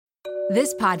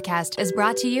This podcast is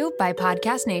brought to you by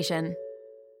Podcast Nation.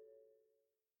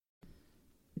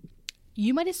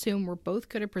 You might assume we're both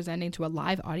good at presenting to a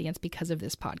live audience because of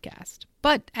this podcast.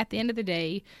 But at the end of the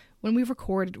day, when we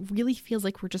record, it really feels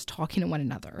like we're just talking to one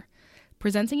another.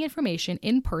 Presenting information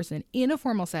in person in a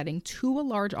formal setting to a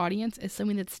large audience is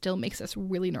something that still makes us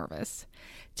really nervous.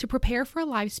 To prepare for a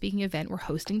live speaking event we're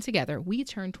hosting together, we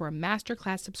turn to our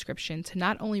masterclass subscription to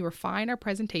not only refine our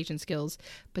presentation skills,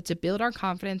 but to build our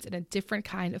confidence in a different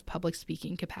kind of public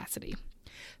speaking capacity.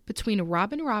 Between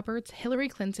Robin Roberts, Hillary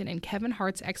Clinton, and Kevin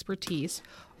Hart's expertise,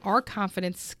 our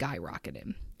confidence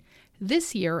skyrocketed.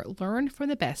 This year, learn from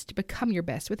the best to become your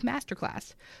best with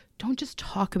Masterclass. Don't just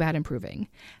talk about improving.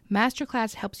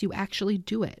 Masterclass helps you actually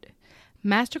do it.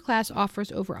 Masterclass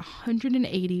offers over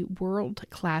 180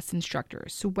 world-class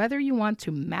instructors, so whether you want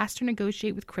to master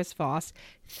negotiate with Chris Voss,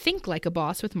 think like a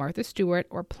boss with Martha Stewart,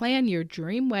 or plan your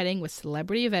dream wedding with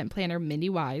celebrity event planner Mindy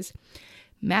Wise,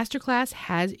 Masterclass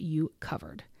has you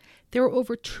covered. There are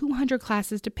over 200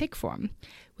 classes to pick from,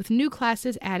 with new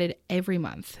classes added every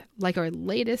month, like our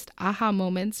latest aha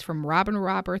moments from Robin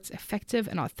Roberts' effective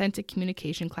and authentic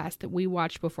communication class that we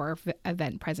watched before our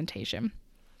event presentation.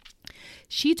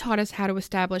 She taught us how to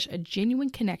establish a genuine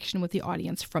connection with the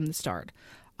audience from the start.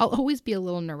 I'll always be a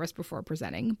little nervous before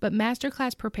presenting, but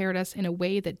Masterclass prepared us in a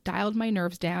way that dialed my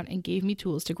nerves down and gave me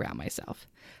tools to ground myself.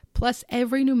 Plus,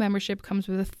 every new membership comes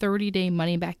with a 30-day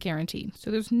money-back guarantee,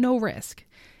 so there's no risk.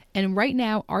 And right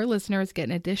now, our listeners get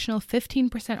an additional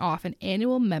 15% off an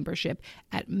annual membership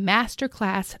at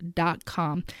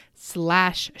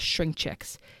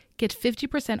masterclass.com/shrinkchicks. Get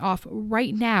 50% off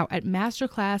right now at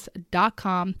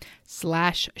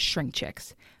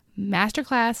masterclass.com/shrinkchicks.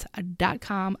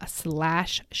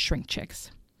 masterclass.com/shrinkchicks.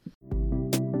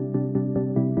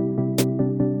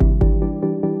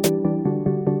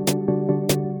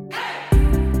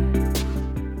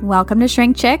 Welcome to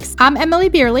Shrink Chicks. I'm Emily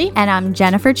Beerley. And I'm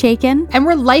Jennifer Chaikin. And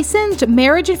we're licensed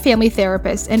marriage and family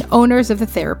therapists and owners of the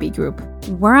Therapy Group.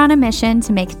 We're on a mission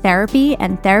to make therapy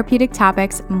and therapeutic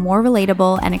topics more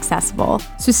relatable and accessible.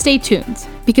 So stay tuned,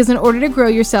 because in order to grow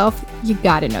yourself, you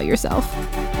gotta know yourself.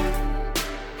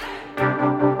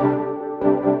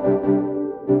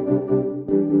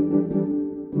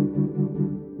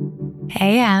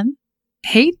 Hey, Em.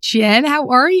 Hey, Jen. How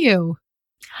are you?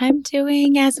 I'm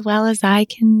doing as well as I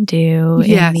can do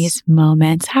in these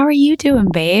moments. How are you doing,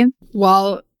 babe?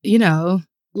 Well, you know,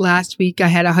 last week I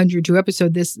had 102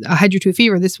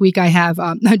 fever. This week I have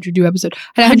 102 episode.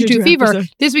 I had 102 fever. Episode.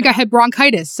 This week I had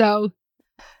bronchitis. So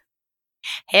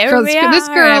this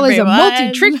girl is a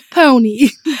multi-trick pony.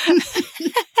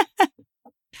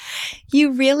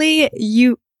 You really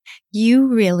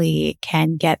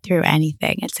can get through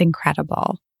anything. It's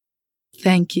incredible.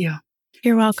 Thank you.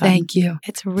 You're welcome. Thank you.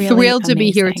 It's really thrilled amazing to be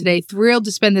here today. Thrilled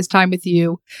to spend this time with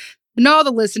you and all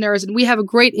the listeners. And we have a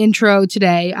great intro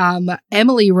today.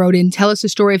 Emily wrote in, tell us the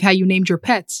story of how you named your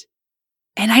pets.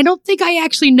 And I don't think I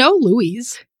actually know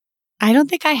Louise. I don't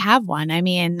think I have one. I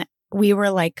mean, we were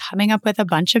like coming up with a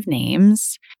bunch of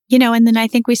names, you know, and then I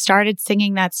think we started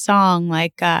singing that song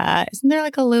like, isn't there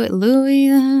like a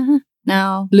Louis?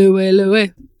 No.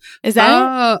 Louis. Is that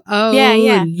it? Oh,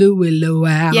 yeah. Louis.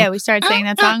 Yeah, we started singing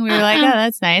that song. We were like, oh,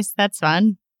 that's nice. That's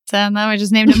fun. So then we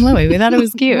just named him Louis. We thought it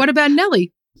was cute. What about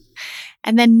Nellie?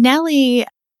 And then Nellie,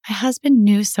 my husband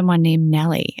knew someone named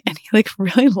Nellie, and he like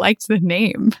really liked the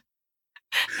name.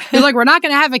 He's like, we're not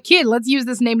going to have a kid. Let's use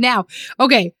this name now.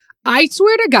 Okay. I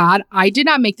swear to God, I did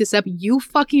not make this up. You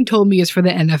fucking told me it's for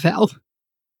the NFL.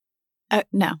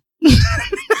 No.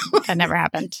 That never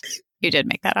happened. You did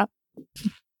make that up.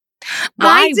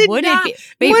 Why would it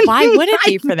be? Wait, why would it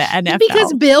be for the NFL?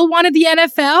 Because Bill wanted the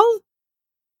NFL?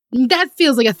 That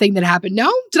feels like a thing that happened.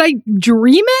 No? Did I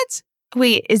dream it?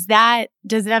 Wait,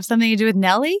 does it have something to do with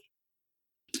Nelly?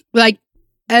 Like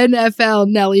NFL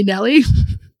Nelly?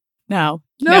 No.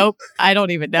 Nope. I don't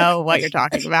even know what you're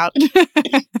talking about.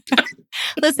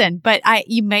 Listen, but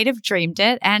you might have dreamed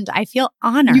it, and I feel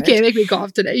honored. You can't make me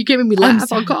cough today. You can't make me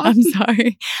laugh. I'll cough. I'm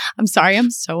sorry. I'm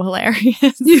so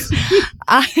hilarious.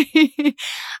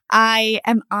 I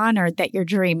am honored that you're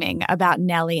dreaming about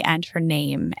Nellie and her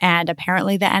name, and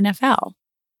apparently the NFL.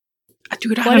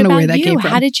 Dude, I don't know where that came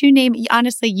from. How did you name?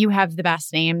 Honestly, you have the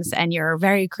best names, and you're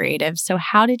very creative. So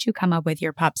how did you come up with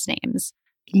your pups' names?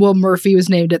 Well, Murphy was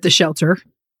named at the shelter.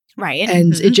 Right.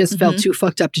 And it just felt too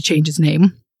fucked up to change his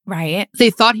name. Right. They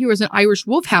thought he was an Irish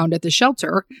wolfhound at the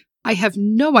shelter. I have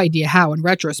no idea how in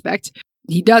retrospect.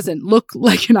 He doesn't look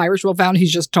like an Irish wolfhound.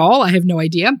 He's just tall. I have no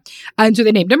idea. And so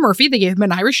they named him Murphy. They gave him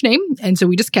an Irish name. And so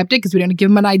we just kept it because we didn't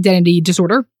give him an identity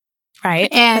disorder.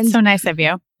 Right. And that's so nice of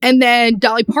you. And then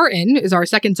Dolly Parton is our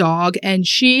second dog, and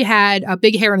she had a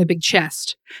big hair and a big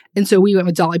chest. And so we went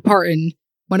with Dolly Parton,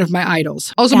 one of my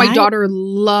idols. Also, my daughter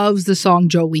loves the song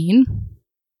Jolene.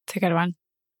 It's a good one.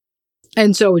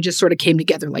 And so it just sort of came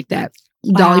together like that.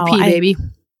 Wow, Dolly P, baby.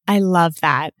 I love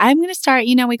that. I'm going to start,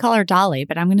 we call her Dolly,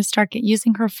 but I'm going to start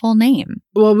using her full name.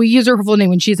 Well, we use her full name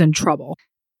when she's in trouble.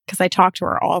 Because I talk to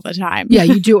her all the time. Yeah,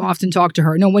 you do often talk to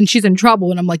her. No, when she's in trouble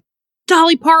and I'm like,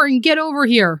 Dolly Parton, get over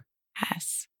here.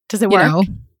 Yes. Does it work?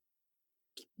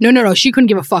 No. She couldn't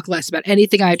give a fuck less about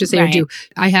anything I have to say or do.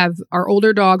 I have our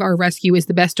older dog, our rescue, is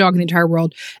the best dog in the entire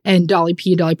world. And Dolly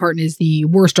Parton is the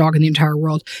worst dog in the entire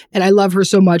world. And I love her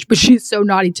so much, but she's so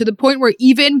naughty to the point where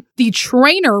even the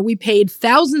trainer we paid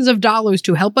thousands of dollars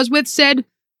to help us with said,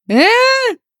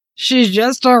 she's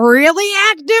just a really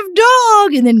active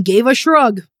dog, and then gave a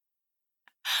shrug.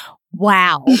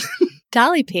 Wow.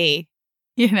 Dolly P,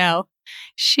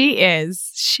 she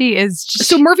is just...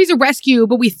 So Murphy's a rescue,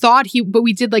 but we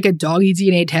did like a doggy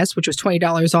DNA test, which was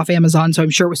 $20 off Amazon. So I'm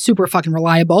sure it was super fucking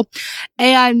reliable.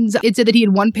 And it said that he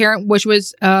had one parent, which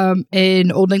was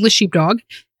an Old English sheepdog,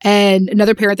 and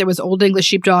another parent that was Old English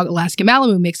sheepdog, Alaskan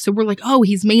Malamute mix. So we're like, oh,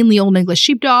 he's mainly Old English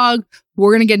sheepdog.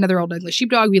 We're going to get another Old English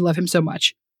sheepdog. We love him so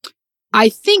much. I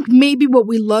think maybe what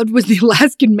we loved was the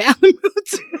Alaskan Malamute.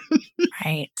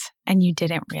 Right. And you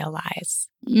didn't realize.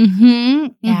 Mm-hmm.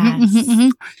 Yes. Mm-hmm.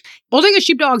 Old English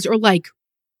sheepdogs are like,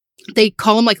 they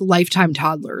call them like lifetime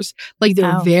toddlers. Like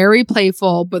they're very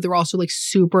playful, but they're also like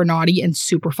super naughty and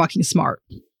super fucking smart.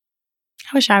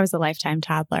 I wish I was a lifetime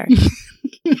toddler.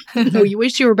 No, you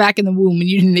wish you were back in the womb and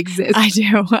you didn't exist. I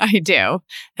do.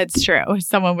 That's true.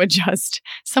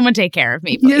 Someone take care of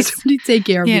me, please. Yes, somebody take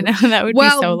care of you. That would be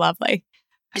so lovely.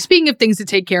 Speaking of things to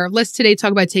take care of, let's today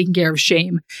talk about taking care of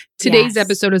shame. Today's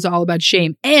episode is all about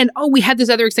shame. And we had this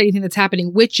other exciting thing that's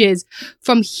happening, which is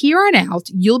from here on out,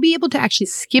 you'll be able to actually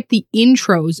skip the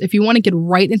intros if you want to get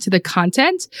right into the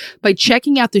content by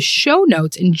checking out the show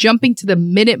notes and jumping to the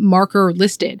minute marker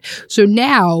listed. So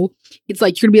now it's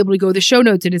like you're going to be able to go to the show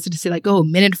notes and it's to say like,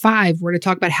 minute 5, we're going to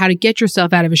talk about how to get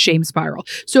yourself out of a shame spiral.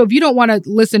 So if you don't want to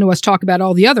listen to us talk about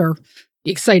all the other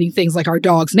exciting things like our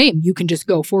dog's name, you can just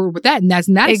go forward with that. And that's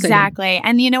not exactly.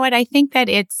 And you know what? I think that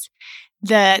it's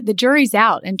the jury's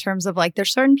out in terms of like,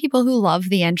 there's certain people who love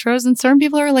the intros and certain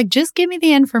people are like, just give me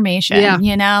the information.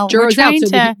 Yeah. Jury's out.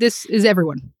 So this is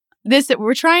everyone.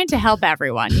 We're trying to help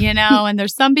everyone, and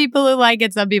there's some people who like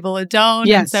it, some people who don't.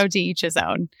 Yes. And so to each his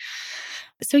own.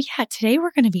 So today we're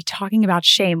going to be talking about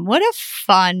shame. What a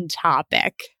fun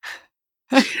topic.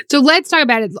 So let's talk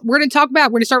about it. We're going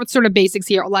to start with sort of basics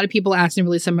here. A lot of people ask and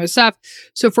really similar stuff.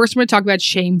 So first, we're going to talk about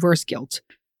shame versus guilt.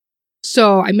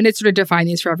 So I'm going to sort of define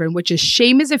these for everyone, which is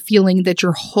shame is a feeling that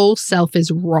your whole self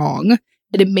is wrong,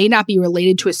 and it may not be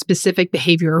related to a specific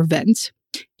behavior or event.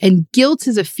 And guilt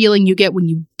is a feeling you get when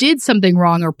you did something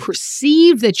wrong or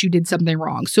perceive that you did something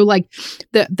wrong. So like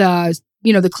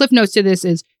the cliff notes to this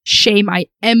is shame, I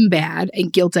am bad,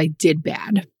 and guilt, I did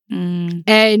bad.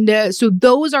 And so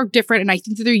those are different. And I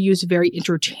think that they're used very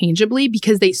interchangeably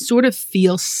because they sort of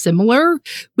feel similar.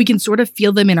 We can sort of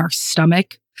feel them in our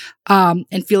stomach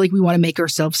and feel like we want to make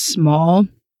ourselves small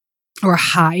or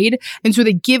hide. And so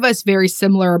they give us very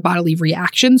similar bodily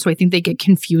reactions. So I think they get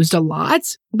confused a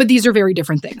lot. But these are very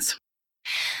different things.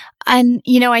 And,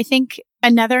 I think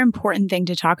another important thing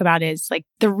to talk about is like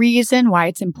the reason why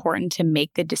it's important to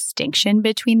make the distinction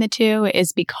between the two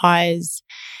is because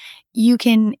you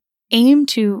can aim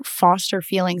to foster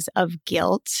feelings of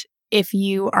guilt if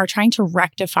you are trying to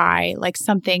rectify like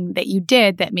something that you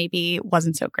did that maybe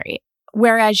wasn't so great.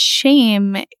 Whereas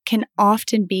shame can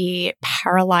often be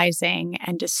paralyzing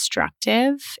and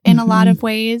destructive in a lot of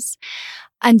ways.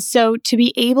 And so to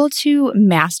be able to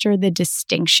master the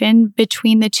distinction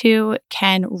between the two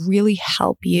can really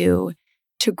help you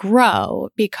to grow,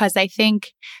 because I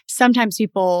think sometimes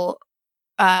people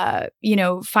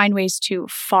find ways to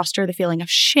foster the feeling of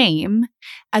shame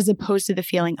as opposed to the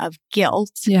feeling of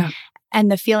guilt. Yeah.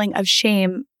 And the feeling of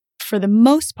shame, for the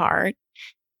most part,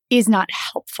 is not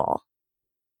helpful.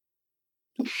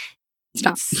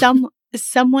 Stop.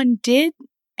 Someone did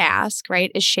ask,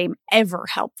 right, is shame ever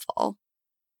helpful?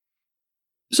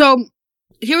 So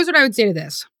here's what I would say to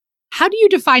this. How do you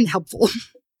define helpful?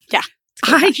 Yeah.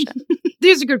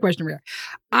 This is a good question, Maria.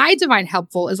 I define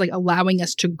helpful as like allowing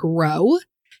us to grow.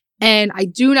 And I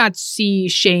do not see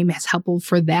shame as helpful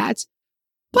for that.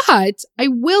 But I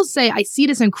will say I see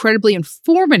it as incredibly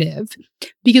informative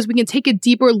because we can take a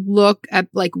deeper look at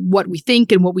like what we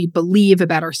think and what we believe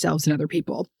about ourselves and other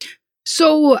people.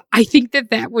 So I think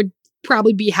that would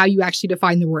probably be how you actually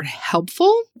define the word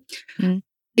helpful.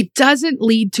 It doesn't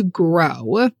lead to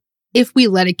grow. if we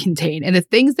let it contain. And the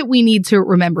things that we need to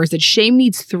remember is that shame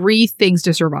needs 3 things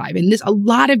to survive. And a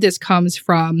lot of this comes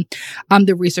from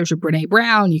the research of Brene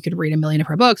Brown. You could read a million of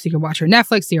her books. You could watch her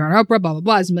Netflix, see her on Oprah, blah, blah,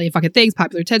 blah. There's a million fucking things,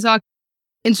 popular TED Talk.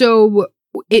 And so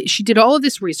she did all of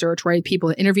this research, right?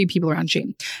 Interviewed people around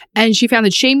shame. And she found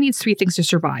that shame needs 3 things to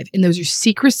survive. And those are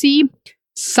secrecy,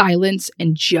 silence,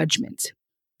 and judgment.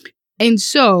 And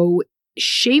so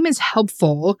shame is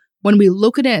helpful when we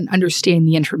look at it and understand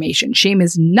the information. Shame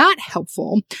is not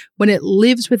helpful when it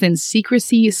lives within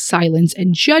secrecy, silence,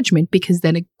 and judgment, because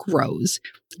then it grows.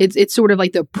 It's sort of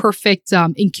like the perfect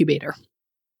incubator.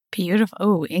 Beautiful.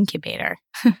 Oh, incubator.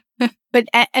 But,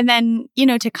 and then,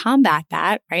 to combat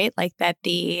that, right? Like that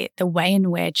the way in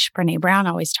which Brene Brown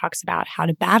always talks about how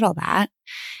to battle that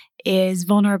is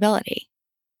vulnerability,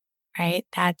 right?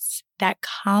 That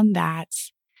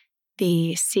combats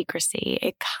the secrecy.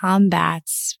 It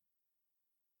combats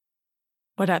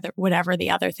whatever the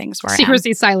other things were.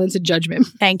 Secrecy, silence, and judgment.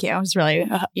 Thank you. I was really,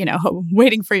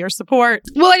 waiting for your support.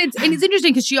 Well, and it's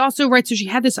interesting because she also writes, so she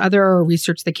had this other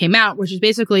research that came out, which is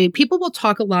basically people will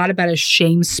talk a lot about a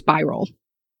shame spiral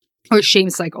or a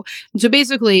shame cycle. And so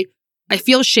basically, I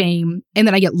feel shame and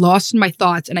then I get lost in my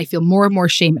thoughts and I feel more and more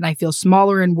shame and I feel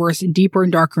smaller and worse and deeper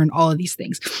and darker and all of these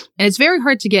things. And it's very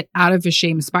hard to get out of a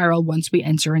shame spiral once we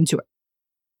enter into it.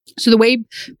 So the way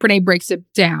Brene breaks it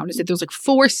down is that there's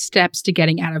 4 steps to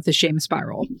getting out of the shame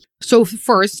spiral. So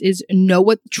first is know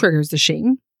what triggers the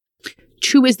shame.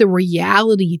 2 is the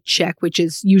reality check, which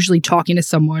is usually talking to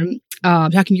someone,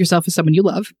 talking to yourself as someone you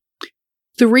love.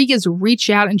 3 is reach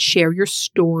out and share your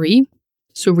story.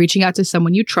 So reaching out to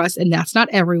someone you trust, and that's not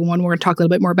everyone. We're going to talk a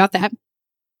little bit more about that.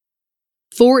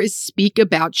 4 is speak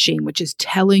about shame, which is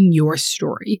telling your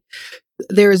story.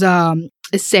 There's a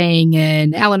saying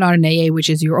in Al-Anon and AA, which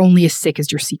is you're only as sick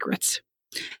as your secrets.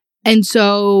 And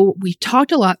so we've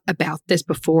talked a lot about this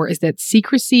before, is that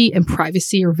secrecy and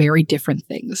privacy are very different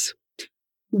things.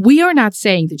 We are not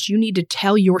saying that you need to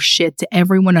tell your shit to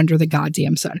everyone under the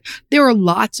goddamn sun. There are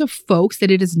lots of folks that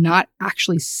it is not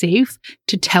actually safe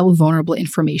to tell vulnerable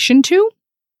information to.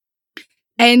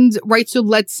 And right, so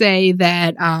let's say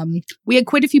that we had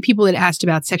quite a few people that asked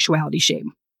about sexuality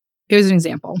shame. Here's an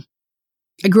example.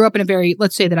 I grew up in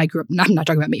let's say that I grew up, I'm not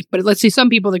talking about me, but let's say some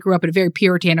people that grew up in a very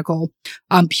puritanical,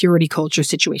 purity culture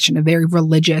situation, a very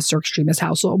religious or extremist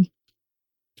household.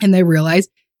 And they realize,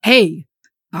 hey,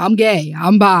 I'm gay,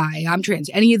 I'm bi, I'm trans,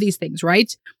 any of these things,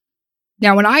 right?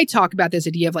 Now, when I talk about this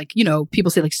idea of people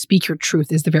say speak your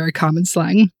truth is the very common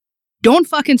slang. Don't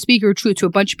fucking speak your truth to a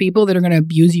bunch of people that are going to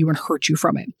abuse you and hurt you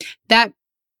from it. That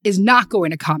is not going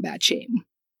to combat shame.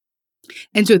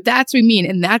 And so that's what I mean.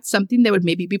 And that's something that would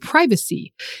maybe be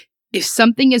privacy. If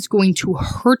something is going to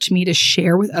hurt me to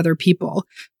share with other people,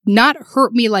 not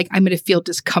hurt me like I'm going to feel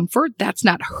discomfort. That's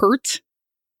not hurt.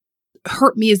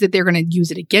 Hurt me is that they're going to use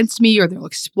it against me or they'll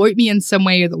exploit me in some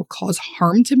way or they'll cause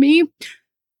harm to me.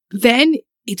 Then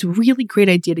it's a really great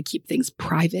idea to keep things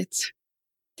private.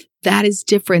 That is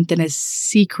different than a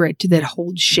secret that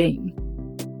holds shame.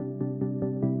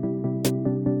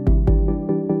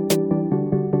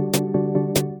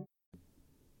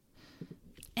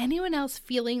 Anyone else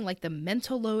feeling like the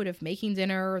mental load of making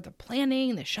dinner, the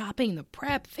planning, the shopping, the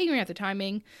prep, figuring out the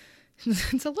timing?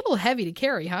 It's a little heavy to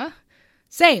carry, huh?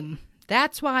 Same.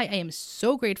 That's why I am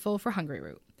so grateful for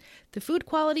Hungryroot. The food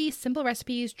quality, simple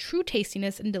recipes, true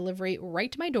tastiness, and delivery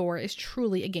right to my door is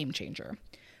truly a game changer.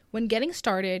 When getting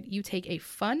started, you take a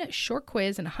fun, short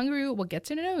quiz and Hungryroot will get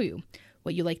to know you,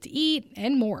 what you like to eat,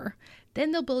 and more.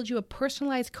 Then they'll build you a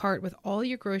personalized cart with all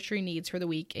your grocery needs for the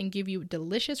week and give you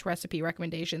delicious recipe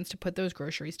recommendations to put those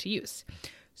groceries to use.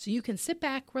 So you can sit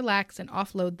back, relax, and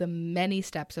offload the many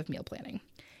steps of meal planning.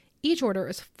 Each order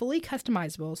is fully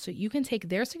customizable so you can take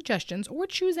their suggestions or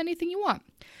choose anything you want.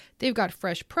 They've got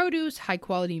fresh produce,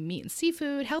 high-quality meat and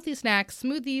seafood, healthy snacks,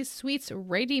 smoothies, sweets,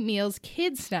 ready-to-eat meals,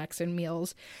 kids' snacks and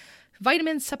meals,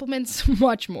 vitamins, supplements,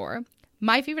 much more.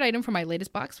 My favorite item from my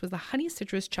latest box was the honey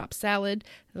citrus chopped salad,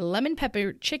 lemon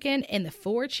pepper chicken, and the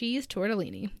 4-cheese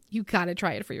tortellini. You gotta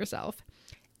try it for yourself.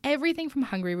 Everything from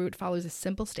Hungryroot follows a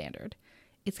simple standard.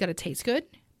 It's gotta taste good,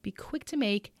 be quick to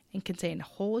make, and contain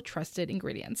whole trusted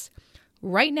ingredients.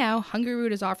 Right now,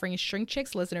 Hungryroot is offering Shrink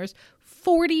Chicks listeners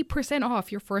 40% off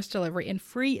your first delivery and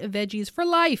free veggies for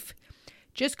life.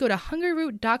 Just go to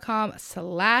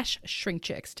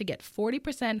hungryroot.com/shrinkchicks to get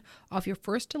 40% off your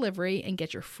first delivery and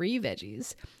get your free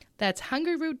veggies. That's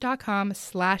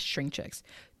hungryroot.com/shrinkchicks.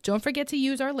 Don't forget to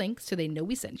use our link so they know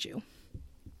we sent you.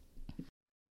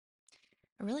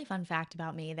 A really fun fact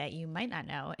about me that you might not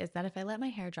know is that if I let my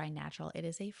hair dry natural, it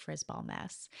is a frizz ball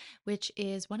mess, which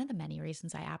is one of the many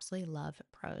reasons I absolutely love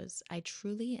Prose. I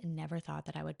truly never thought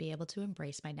that I would be able to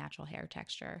embrace my natural hair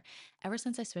texture. Ever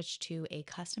since I switched to a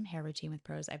custom hair routine with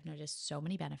Prose, I've noticed so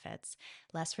many benefits.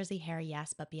 Less frizzy hair,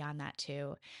 yes, but beyond that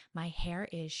too. My hair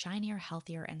is shinier,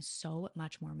 healthier, and so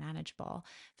much more manageable.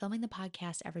 Filming the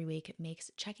podcast every week makes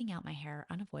checking out my hair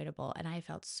unavoidable, and I have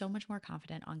felt so much more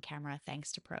confident on camera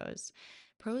thanks to Prose.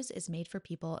 Prose is made for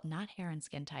people, not hair and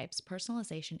skin types.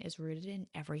 Personalization is rooted in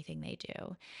everything they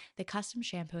do. The custom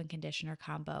shampoo and conditioner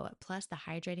combo, plus the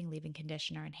hydrating leave-in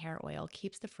conditioner and hair oil,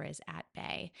 keeps the frizz at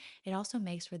bay. It also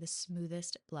makes for the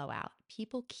smoothest blowout.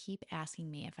 People keep asking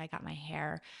me if I got my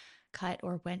hair cut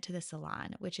or went to the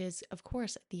salon, which is, of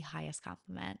course, the highest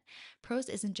compliment. Prose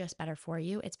isn't just better for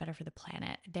you, it's better for the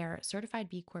planet. They're certified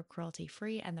B Corp cruelty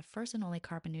free and the first and only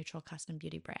carbon neutral custom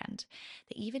beauty brand.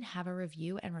 They even have a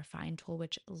review and refine tool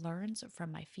which learns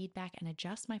from my feedback and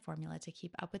adjusts my formula to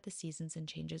keep up with the seasons and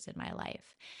changes in my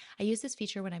life. I used this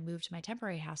feature when I moved to my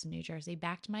temporary house in New Jersey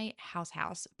back to my house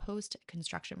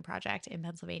post-construction project in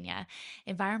Pennsylvania.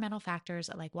 Environmental factors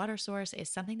like water source is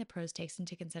something that Prose takes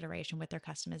into consideration with their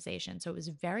customization. So it was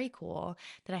very cool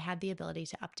that I had the ability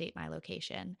to update my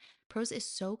location. Prose is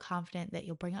so confident that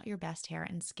you'll bring out your best hair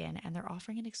and skin, and they're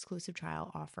offering an exclusive trial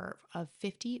offer of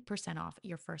 50% off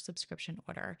your first subscription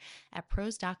order at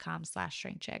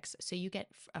prose.com/shrinkchicks. So you get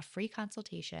a free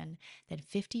consultation, then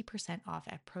 50% off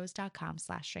at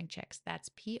prose.com/shrinkchicks. That's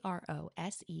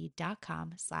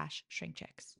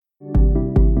prose.com/shrinkchicks.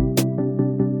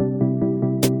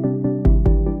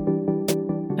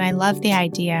 I love the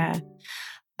idea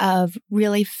of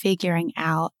really figuring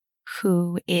out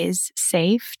who is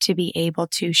safe to be able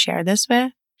to share this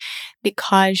with,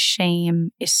 because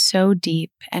shame is so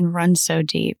deep and runs so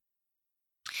deep,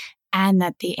 and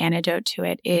that the antidote to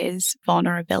it is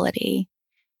vulnerability.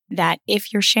 That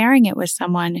if you're sharing it with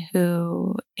someone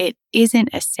who it isn't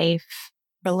a safe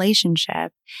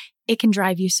relationship, it can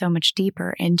drive you so much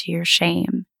deeper into your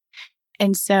shame.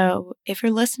 And so if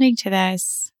you're listening to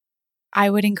this, I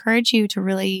would encourage you to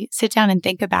really sit down and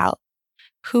think about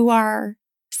who are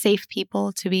safe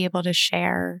people to be able to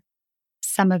share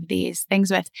some of these things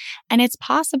with. And it's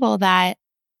possible that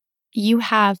you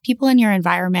have people in your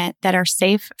environment that are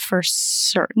safe for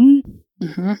certain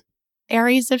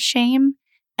areas of shame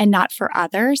and not for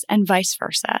others, and vice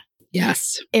versa.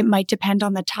 Yes. It might depend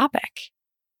on the topic.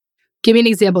 Give me an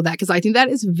example of that, because I think that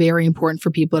is very important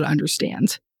for people to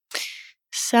understand.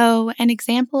 So an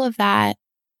example of that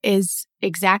is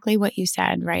exactly what you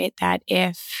said, right? That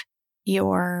if you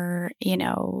grew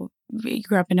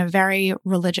up in a very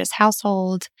religious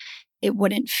household, it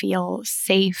wouldn't feel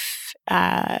safe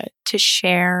to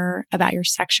share about your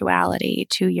sexuality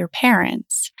to your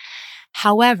parents.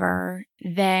 However,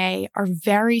 they are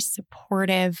very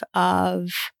supportive of,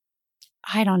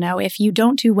 I don't know, if you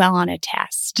don't do well on a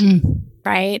test,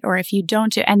 right? Or if you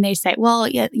don't do, and they say, well,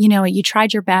 you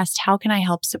tried your best. How can I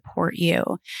help support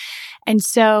you? And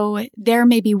so there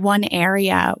may be one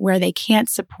area where they can't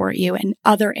support you and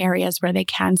other areas where they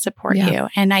can support you.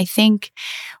 And I think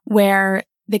where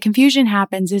the confusion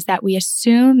happens is that we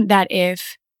assume that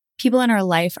if people in our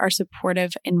life are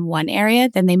supportive in one area,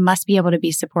 then they must be able to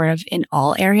be supportive in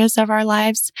all areas of our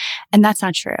lives. And that's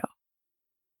not true.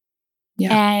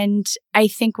 Yeah. And I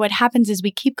think what happens is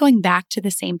we keep going back to the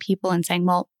same people and saying,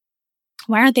 well,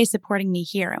 why aren't they supporting me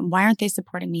here? And why aren't they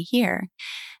supporting me here?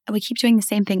 And we keep doing the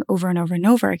same thing over and over and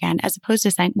over again, as opposed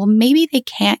to saying, well, maybe they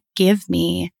can't give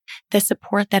me the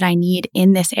support that I need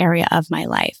in this area of my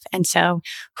life. And so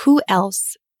who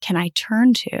else can I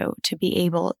turn to be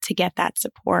able to get that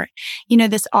support?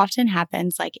 This often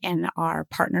happens like in our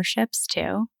partnerships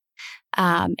too,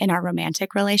 in our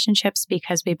romantic relationships,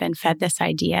 because we've been fed this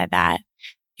idea that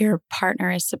your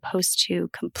partner is supposed to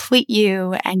complete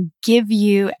you and give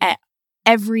you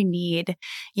every need,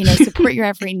 support your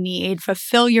every need,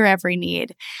 fulfill your every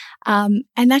need. And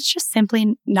that's just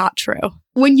simply not true.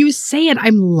 When you say it,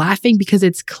 I'm laughing because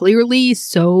it's clearly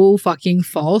so fucking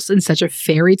false and such a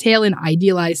fairy tale and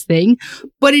idealized thing,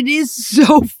 but it is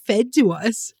so fed to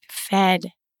us.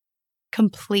 Fed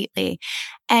completely.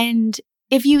 And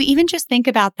if you even just think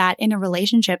about that in a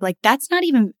relationship, like that's not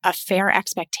even a fair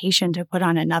expectation to put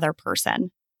on another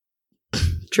person.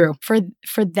 True.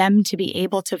 For them to be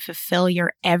able to fulfill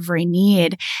your every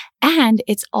need. And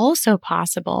it's also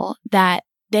possible that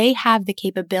they have the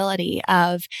capability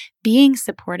of being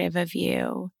supportive of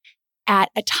you at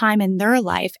a time in their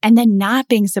life and then not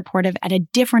being supportive at a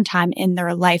different time in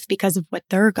their life because of what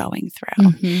they're going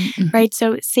through, right?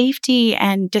 So safety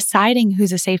and deciding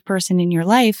who's a safe person in your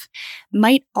life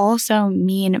might also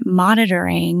mean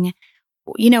monitoring,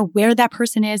 where that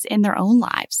person is in their own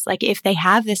lives. Like if they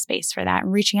have the space for that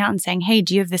and reaching out and saying, hey,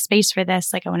 do you have the space for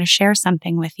this? Like I want to share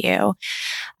something with you.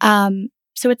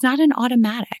 So it's not an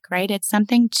automatic, right? It's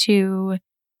something to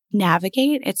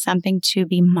navigate. It's something to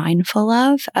be mindful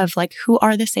of like, who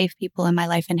are the safe people in my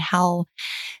life and how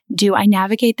do I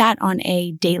navigate that on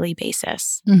a daily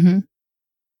basis?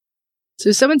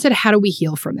 So someone said, how do we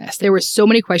heal from this? There were so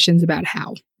many questions about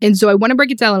how. And so I want to break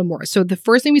it down a little more. So the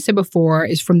first thing we said before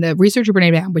is from the research of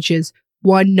Brene Brown, which is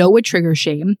 1, know what triggers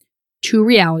shame. 2,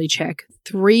 reality check.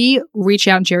 3, reach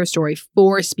out and share a story.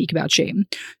 4, speak about shame.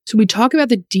 So we talk about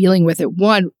the dealing with it.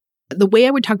 1, the way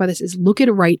I would talk about this is look it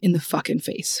right in the fucking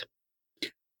face.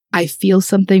 I feel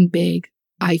something big.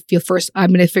 I feel first, I'm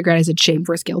going to figure out is it shame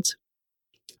versus guilt?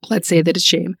 Let's say that it's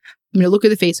shame. I'm going to look at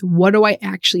the face. What do I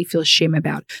actually feel shame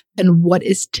about? And what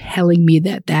is telling me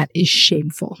that that is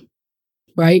shameful?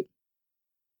 Right?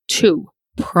 2,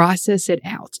 process it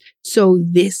out. So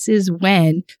this is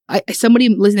when somebody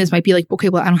listening to this might be like, okay,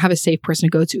 well, I don't have a safe person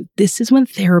to go to. This is when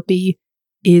therapy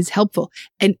is helpful.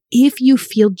 And if you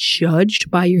feel judged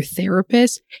by your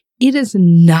therapist, it is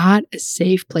not a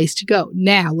safe place to go.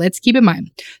 Now, let's keep in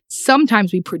mind,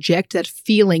 sometimes we project that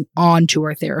feeling onto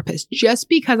our therapist. Just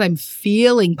because I'm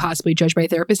feeling possibly judged by a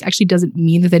therapist actually doesn't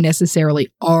mean that they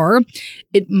necessarily are.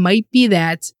 It might be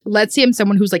that, let's say I'm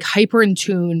someone who's like hyper in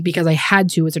tune because I had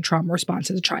to as a trauma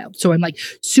response as a child. So I'm like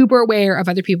super aware of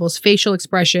other people's facial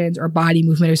expressions or body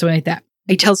movement or something like that.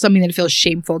 I tell something that feels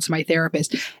shameful to my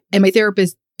therapist, and my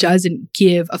therapist doesn't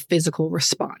give a physical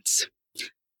response.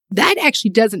 That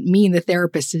actually doesn't mean the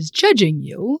therapist is judging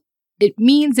you. It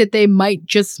means that they might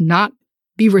just not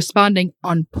be responding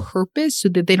on purpose so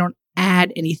that they don't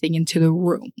add anything into the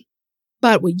room.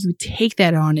 But what you take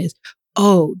that on is,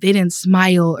 oh, they didn't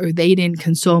smile or they didn't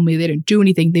console me, they didn't do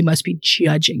anything, they must be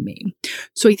judging me.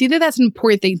 So I think that that's an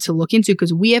important thing to look into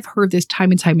because we have heard this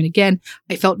time and time and again.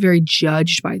 I felt very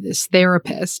judged by this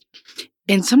therapist.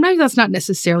 And sometimes that's not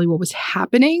necessarily what was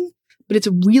happening, but it's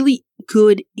a really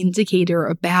good indicator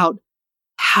about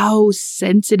how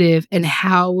sensitive and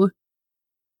how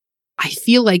I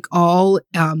feel like all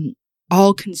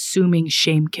consuming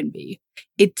shame can be.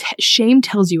 Shame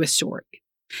tells you a story.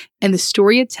 And the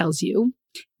story it tells you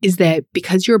is that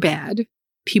because you're bad,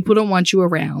 people don't want you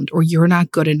around, or you're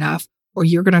not good enough, or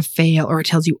you're going to fail, or it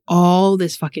tells you all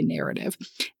this fucking narrative.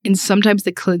 And sometimes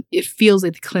it feels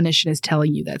like the clinician is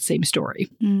telling you that same story.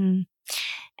 And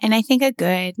I think a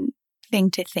good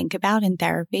thing to think about in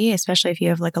therapy, especially if you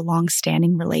have like a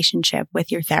long-standing relationship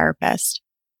with your therapist.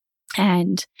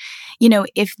 And,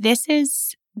 if this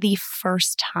is the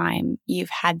first time you've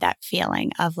had that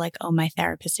feeling of like, oh, my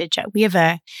therapist did judge. We have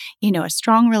a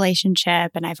strong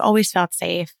relationship and I've always felt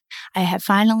safe. I have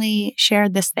finally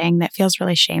shared this thing that feels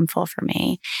really shameful for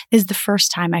me. This is the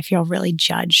first time I feel really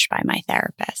judged by my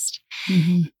therapist.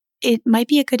 It might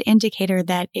be a good indicator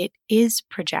that it is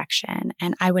projection.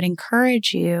 And I would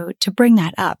encourage you to bring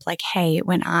that up. Like, hey,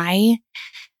 when I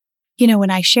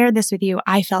shared this with you,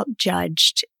 I felt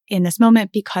judged in this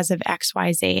moment because of X,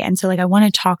 Y, Z. And so like, I want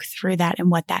to talk through that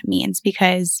and what that means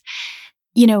because,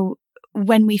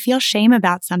 when we feel shame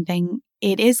about something,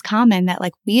 it is common that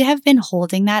like we have been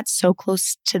holding that so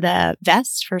close to the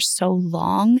vest for so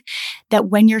long that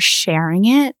when you're sharing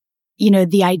it,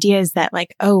 the idea is that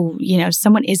like, oh,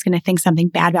 someone is going to think something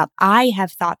bad about. I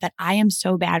have thought that I am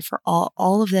so bad for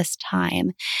all of this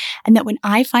time. And that when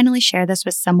I finally share this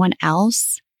with someone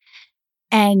else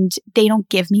and they don't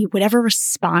give me whatever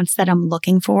response that I'm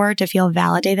looking for to feel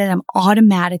validated, I'm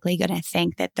automatically going to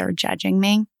think that they're judging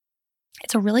me.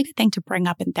 It's a really good thing to bring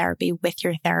up in therapy with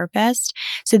your therapist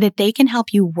so that they can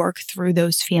help you work through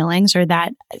those feelings or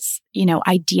that,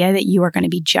 idea that you are going to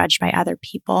be judged by other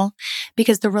people,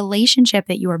 because the relationship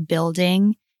that you are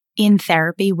building in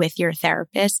therapy with your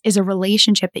therapist is a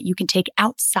relationship that you can take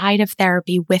outside of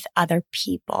therapy with other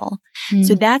people.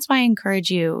 So that's why I encourage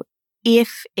you,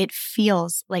 if it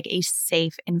feels like a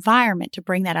safe environment, to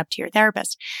bring that up to your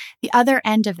therapist. The other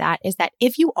end of that is that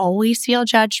if you always feel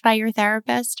judged by your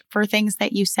therapist for things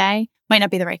that you say, might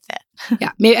not be the right fit.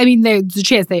 Yeah. I mean, there's a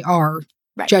chance they are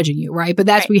judging you, right? But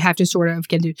that's what we have to sort of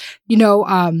get into.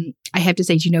 I have to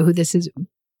say, do you know who this is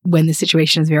when the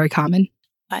situation is very common?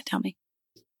 What? Tell me.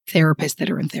 Therapists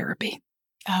that are in therapy.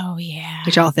 Oh, yeah.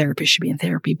 Which all therapists should be in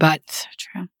therapy. But so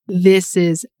true. This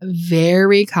is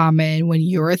very common when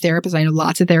you're a therapist. I know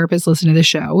lots of therapists listen to the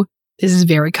show. This is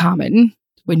very common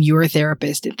when you're a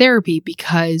therapist in therapy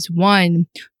because one,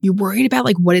 you're worried about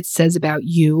like what it says about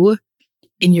you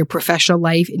in your professional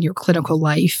life, in your clinical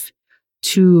life,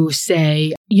 to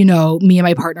say, you know, me and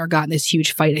my partner got in this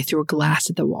huge fight. I threw a glass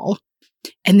at the wall.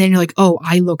 And then you're like, oh,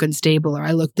 I look unstable, or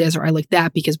I look this, or I look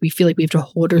that, because we feel like we have to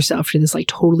hold ourselves to this like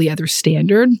totally other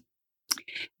standard.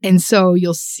 And so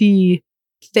you'll see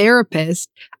therapists.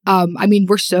 I mean,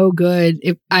 we're so good.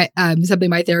 If I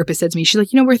something my therapist said to me, she's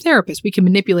like, you know, we're therapists. We can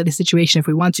manipulate a situation if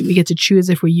we want to. We get to choose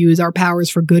if we use our powers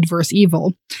for good versus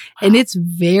evil. And it's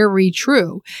very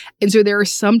true. And so there are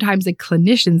sometimes the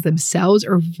clinicians themselves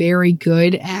are very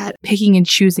good at picking and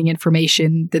choosing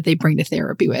information that they bring to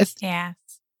therapy with. Yeah.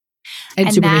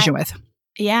 And supervision with.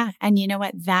 Yeah. And you know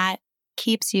what? That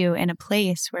keeps you in a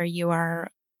place where you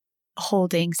are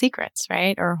holding secrets,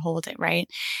 right? Or hold it, right?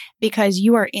 Because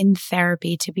you are in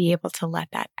therapy to be able to let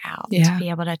that out, to be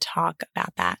able to talk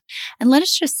about that. And let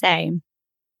us just say,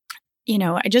 you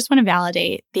know, I just want to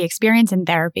validate the experience in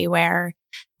therapy where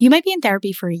you might be in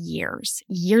therapy for years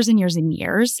and years and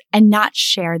years, and not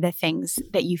share the things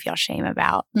that you feel shame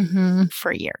about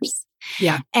for years.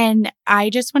 Yeah. And I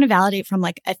just want to validate from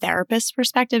like a therapist's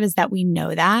perspective is that we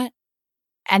know that.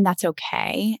 And that's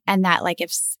okay. And that like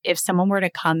if someone were to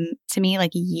come to me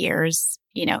like years,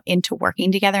 you know, into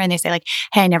working together and they say like,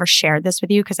 hey, I never shared this with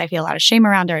you because I feel a lot of shame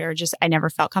around it, or just I never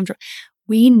felt comfortable.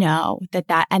 We know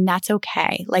that and that's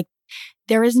okay. Like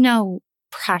there is no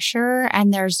pressure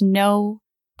and there's no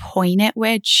point at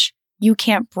which you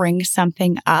can't bring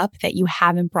something up that you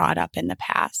haven't brought up in the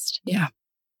past. Yeah.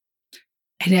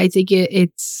 And I think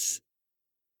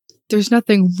there's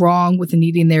nothing wrong with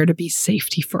needing there to be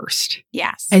safety first.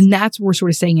 Yes. And that's what we're sort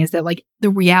of saying is that like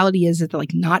the reality is that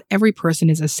like not every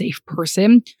person is a safe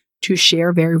person to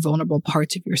share very vulnerable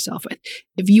parts of yourself with.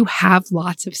 If you have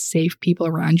lots of safe people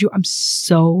around you, I'm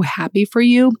so happy for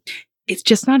you. It's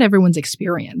just not everyone's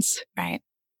experience. Right.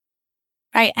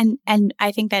 Right. And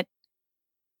I think that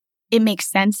it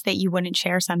makes sense that you wouldn't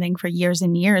share something for years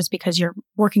and years because you're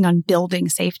working on building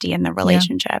safety in the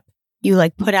relationship. Yeah. You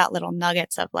like put out little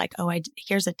nuggets of like, oh,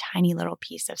 here's a tiny little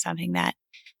piece of something that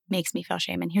makes me feel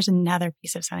shame. And here's another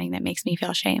piece of something that makes me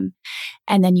feel shame.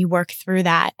 And then you work through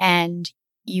that and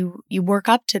you work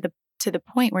up to the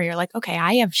point where you're like, okay,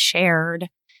 I have shared,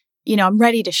 you know, I'm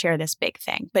ready to share this big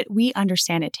thing. But we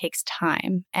understand it takes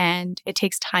time, and it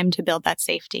takes time to build that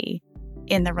safety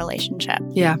in the relationship.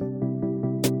 Yeah.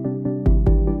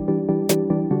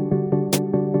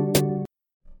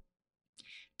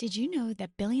 Did you know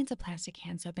that billions of plastic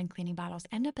hand soap and cleaning bottles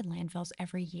end up in landfills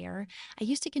every year? I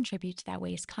used to contribute to that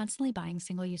waste, constantly buying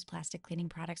single-use plastic cleaning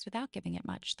products without giving it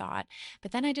much thought.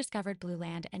 But then I discovered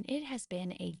Blueland, and it has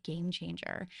been a game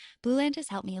changer. Blueland has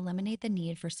helped me eliminate the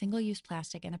need for single-use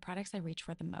plastic in the products I reach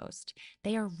for the most.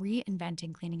 They are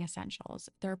reinventing cleaning essentials.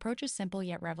 Their approach is simple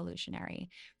yet revolutionary.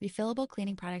 Refillable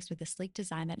cleaning products with a sleek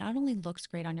design that not only looks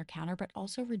great on your counter, but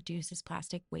also reduces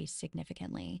plastic waste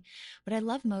significantly. What I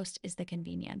love most is the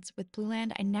convenience. With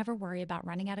Blueland, I never worry about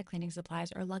running out of cleaning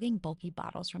supplies or lugging bulky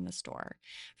bottles from the store.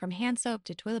 From hand soap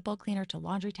to toilet bowl cleaner to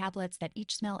laundry tablets that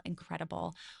each smell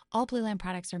incredible, all Blueland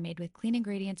products are made with clean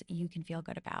ingredients you can feel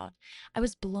good about. I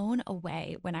was blown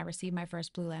away when I received my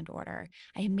first Blueland order.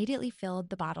 I immediately filled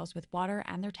the bottles with water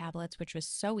and their tablets, which was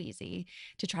so easy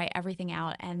to try everything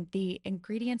out. And the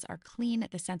ingredients are clean,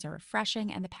 the scents are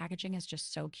refreshing, and the packaging is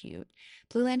just so cute.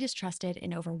 Blueland is trusted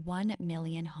in over 1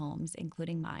 million homes,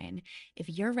 including mine. If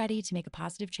you're ready to make a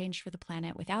positive change for the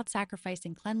planet without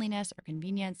sacrificing cleanliness or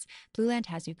convenience, Blueland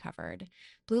has you covered.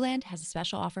 Blueland has a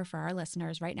special offer for our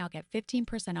listeners. Right now, get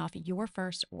 15% off your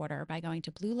first order by going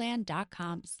to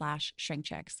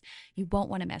blueland.com/shrinkchicks. You won't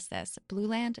want to miss this.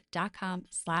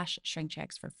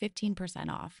 blueland.com/shrinkchicks for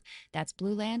 15% off. That's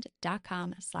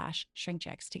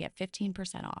blueland.com/shrinkchicks to get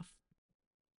 15% off.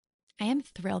 I am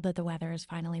thrilled that the weather is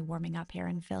finally warming up here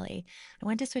in Philly. I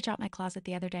went to switch out my closet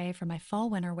the other day from my fall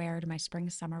winter wear to my spring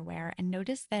summer wear and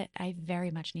noticed that I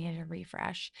very much needed a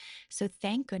refresh. So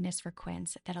thank goodness for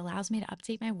Quince that allows me to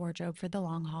update my wardrobe for the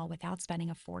long haul without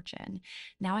spending a fortune.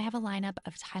 Now I have a lineup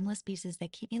of timeless pieces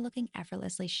that keep me looking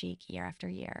effortlessly chic year after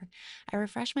year. I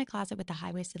refresh my closet with the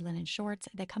high-waisted linen shorts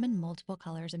that come in multiple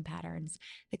colors and patterns,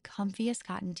 the comfiest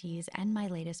cotton tees, and my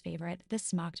latest favorite, the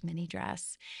smocked mini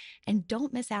dress. And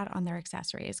don't miss out on their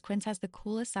accessories. Quince has the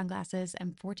coolest sunglasses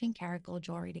and 14-karat gold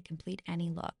jewelry to complete any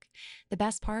look. The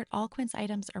best part, all Quince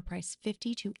items are priced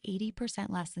 50 to 80%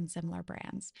 less than similar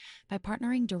brands. By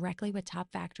partnering directly with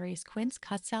top factories, Quince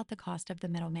cuts out the cost of the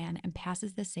middleman and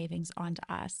passes the savings on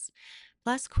to us.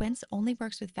 Plus, Quince only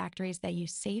works with factories that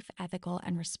use safe, ethical,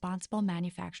 and responsible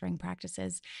manufacturing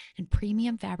practices and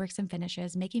premium fabrics and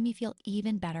finishes, making me feel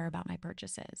even better about my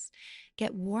purchases.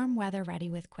 Get warm weather ready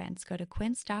with Quince. Go to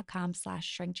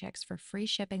quince.com/shrinkchicks for free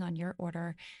shipping on your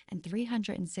order and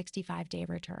 365-day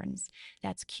returns.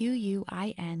 That's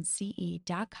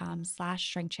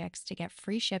QUINCE.com/shrinkchicks to get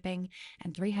free shipping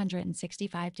and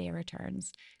 365-day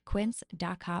returns.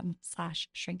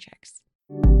 Quince.com/shrinkchicks.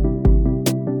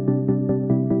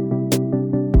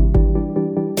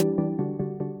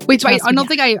 Wait, so I don't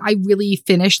think I really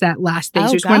finished that last thing.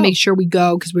 So I just want to make sure we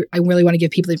go because I really want to give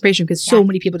people the information because so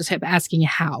many people just kept asking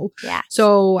how. Yeah.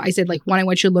 So I said, like, 1, I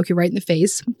want you to look you right in the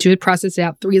face. 2, process it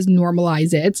out. 3 is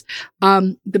normalize it.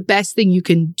 The best thing you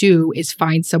can do is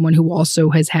find someone who also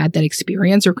has had that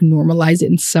experience or can normalize it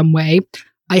in some way.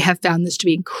 I have found this to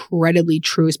be incredibly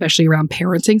true, especially around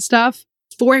parenting stuff.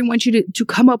 4, I want you to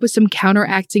come up with some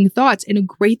counteracting thoughts. And a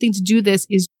great thing to do this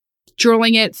is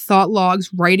journaling it, thought logs,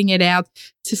 writing it out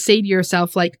to say to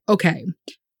yourself, like, okay,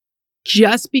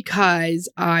 just because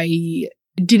I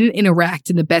didn't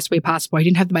interact in the best way possible, I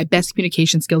didn't have my best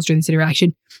communication skills during this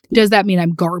interaction, does that mean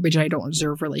I'm garbage and I don't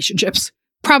deserve relationships?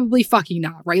 Probably fucking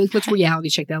not, right? Like, let's reality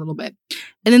check that a little bit.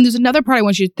 And then there's another part I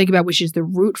want you to think about, which is the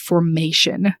root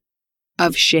formation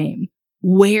of shame.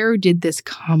 Where did this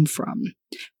come from?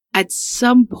 At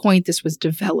some point, this was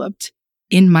developed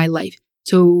in my life.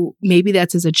 So maybe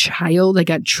that's as a child, I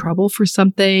got in trouble for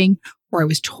something, or I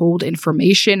was told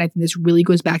information. I think this really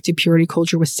goes back to purity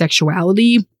culture with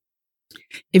sexuality.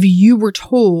 If you were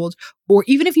told, or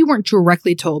even if you weren't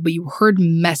directly told, but you heard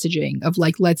messaging of,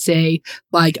 like, let's say,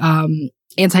 like,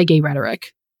 anti-gay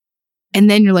rhetoric. And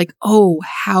then you're like, oh,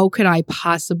 how could I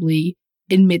possibly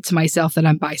admit to myself that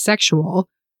I'm bisexual?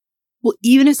 Well,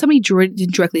 even if somebody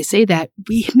didn't directly say that,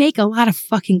 we make a lot of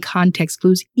fucking context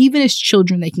clues. Even as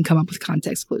children, they can come up with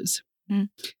context clues. Mm.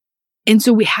 And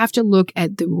so we have to look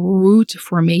at the root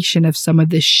formation of some of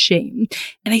this shame.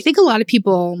 And I think a lot of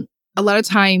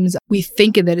times we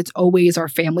think that it's always our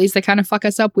families that kind of fuck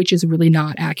us up, which is really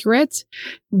not accurate.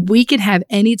 We can have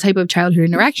any type of childhood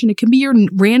interaction. It can be your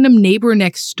random neighbor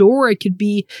next door. It could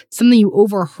be something you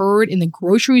overheard in the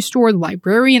grocery store, the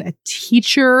librarian, a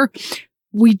teacher.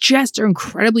 We just are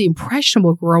incredibly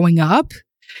impressionable growing up.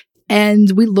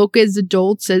 And we look as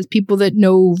adults as people that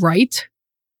know right.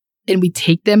 And we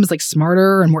take them as, like,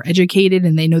 smarter and more educated,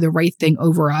 and they know the right thing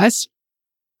over us.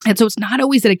 And so it's not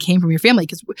always that it came from your family,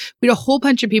 because we had a whole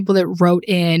bunch of people that wrote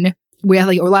in. We had,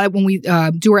 like, a lot of, when we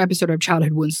do our episode of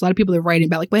childhood wounds, a lot of people that write in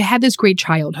about, like, well, I had this great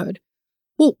childhood.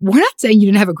 Well, we're not saying you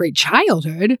didn't have a great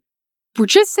childhood. We're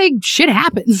just saying shit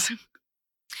happens.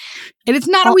 And it's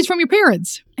not always from your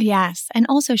parents. Yes. And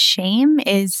also shame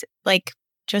is, like,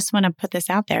 just want to put this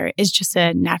out there, is just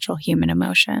a natural human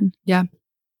emotion. Yeah.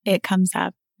 It comes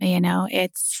up,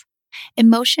 it's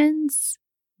emotions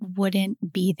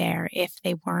wouldn't be there if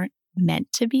they weren't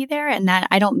meant to be there. And that,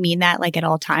 I don't mean that like at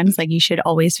all times, like you should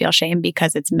always feel shame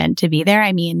because it's meant to be there.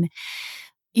 I mean,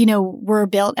 we're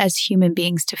built as human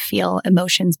beings to feel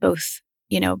emotions, both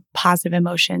positive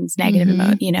emotions,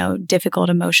 negative, difficult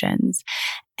emotions.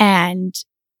 And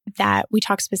that we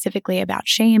talk specifically about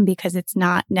shame because it's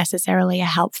not necessarily a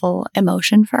helpful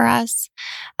emotion for us.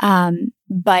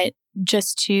 But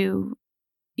just to,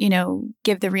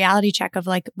 give the reality check of,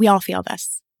 like, we all feel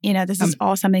this. This is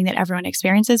all something that everyone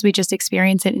experiences. We just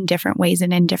experience it in different ways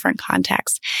and in different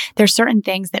contexts. There's certain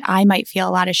things that I might feel a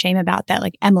lot of shame about that,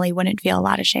 like, Emily wouldn't feel a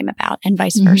lot of shame about, and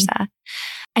vice versa.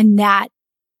 And that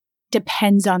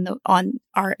depends on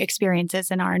our experiences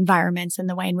and our environments and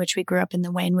the way in which we grew up and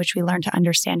the way in which we learn to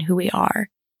understand who we are.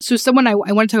 So I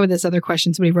want to talk about this other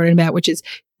question somebody wrote in about, which is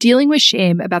dealing with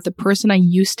shame about the person I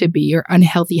used to be or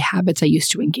unhealthy habits I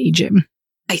used to engage in.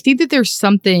 I think that there's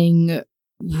something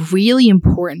really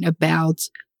important about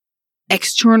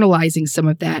externalizing some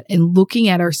of that and looking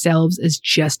at ourselves as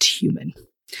just human.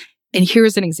 And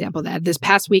here's an example of that. This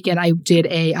past weekend, I did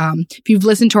if you've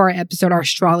listened to our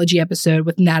astrology episode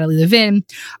with Natalie Levin,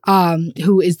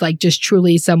 who is, like, just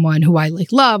truly someone who I,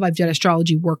 like, love. I've done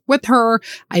astrology work with her.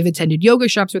 I've attended yoga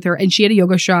shops with her. And she had a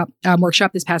yoga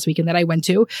workshop this past weekend that I went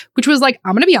to, which was, like,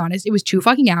 I'm going to be honest, it was 2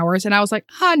 fucking hours. And I was like,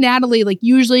 Natalie, like,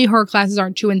 usually her classes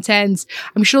aren't too intense.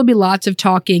 I'm sure there'll be lots of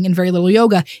talking and very little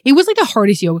yoga. It was, like, the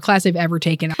hardest yoga class I've ever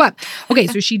taken. But, okay,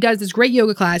 so she does this great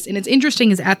yoga class. And it's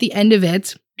interesting is at the end of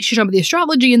it, she's talking about the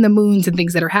astrology and the moons and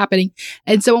things that are happening.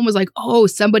 And someone was like, oh,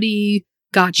 somebody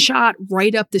got shot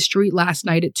right up the street last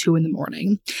night at 2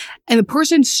 a.m. And the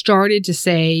person started to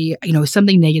say,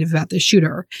 something negative about the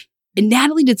shooter. And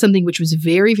Natalie did something which was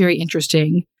very, very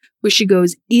interesting, where she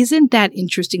goes, isn't that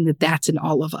interesting that that's in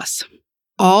all of us?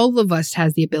 All of us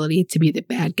has the ability to be the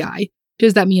bad guy.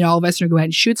 Does that mean all of us are going to go ahead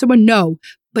and shoot someone? No,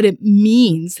 but it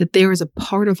means that there is a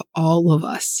part of all of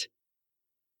us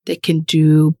that can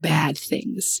do bad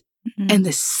things. Mm-hmm. And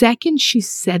the second she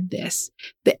said this,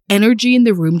 the energy in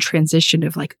the room transitioned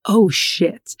of like, oh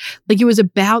shit. Like it was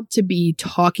about to be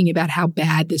talking about how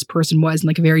bad this person was in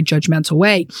like a very judgmental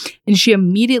way. And she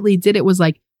immediately did it was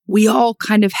like, we all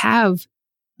kind of have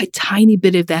a tiny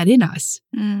bit of that in us.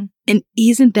 Mm. And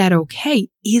isn't that okay?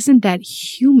 Isn't that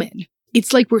human?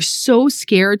 It's like we're so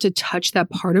scared to touch that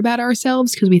part about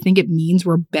ourselves because we think it means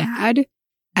we're bad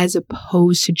as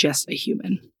opposed to just a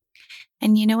human.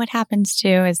 And you know what happens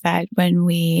too is that when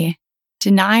we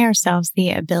deny ourselves the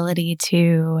ability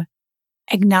to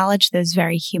acknowledge those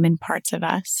very human parts of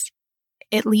us,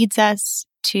 it leads us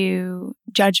to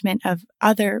judgment of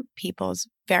other people's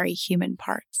very human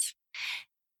parts,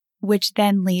 which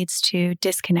then leads to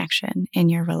disconnection in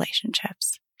your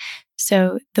relationships.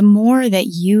 So the more that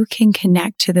you can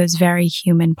connect to those very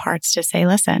human parts to say,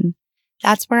 listen,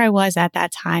 that's where I was at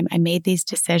that time. I made these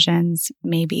decisions.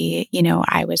 Maybe,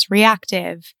 I was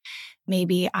reactive.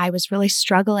 Maybe I was really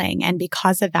struggling. And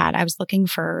because of that, I was looking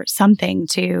for something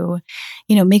to,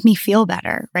 make me feel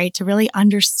better, right? To really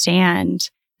understand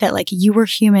that like you were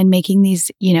human making these,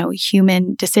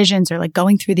 human decisions or like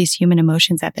going through these human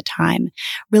emotions at the time,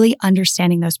 really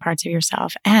understanding those parts of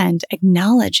yourself and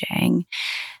acknowledging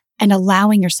and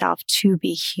allowing yourself to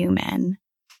be human.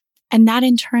 And that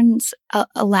in turn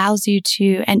allows you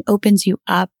to and opens you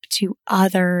up to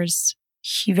others'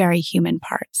 very human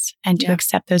parts and to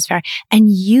accept those and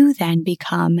you then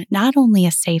become not only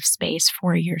a safe space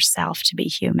for yourself to be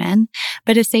human,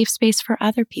 but a safe space for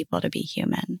other people to be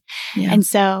human. Yeah. And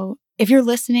so if you're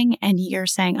listening and you're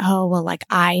saying, oh, well, like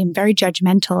I am very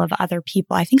judgmental of other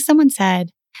people. I think someone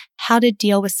said how to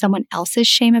deal with someone else's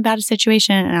shame about a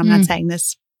situation. And I'm not saying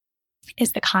this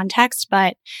is the context,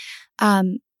 but,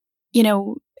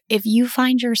 if you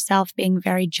find yourself being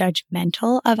very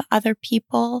judgmental of other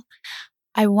people,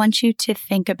 I want you to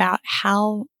think about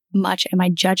how much am I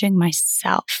judging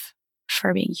myself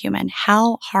for being human?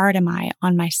 How hard am I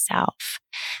on myself?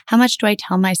 How much do I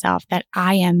tell myself that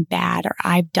I am bad or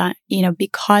I've done,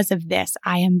 because of this,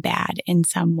 I am bad in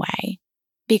some way?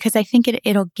 Because I think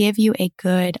it'll give you a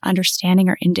good understanding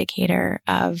or indicator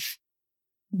of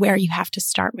where you have to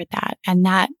start with that. And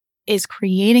that is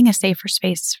creating a safer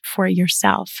space for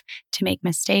yourself to make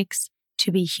mistakes,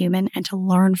 to be human, and to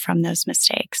learn from those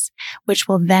mistakes, which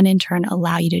will then in turn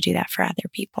allow you to do that for other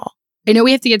people. I know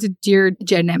we have to get to Dear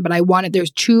Jen, but there's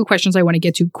 2 questions I want to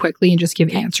get to quickly and just give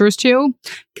answers to,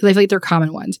 because I feel like they're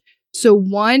common ones. So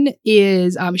one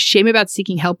is shame about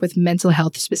seeking help with mental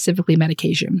health, specifically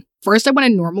medication. First, I want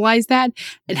to normalize that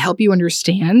and help you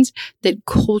understand that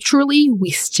culturally we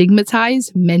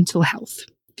stigmatize mental health.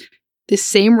 The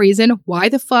same reason, why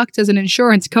the fuck doesn't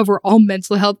insurance cover all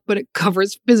mental health, but it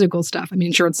covers physical stuff? I mean,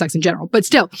 insurance sucks in general, but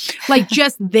still, like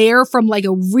just there from like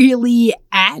a really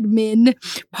admin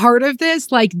part of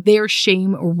this, like there's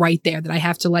shame right there that I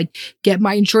have to like get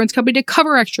my insurance company to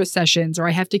cover extra sessions, or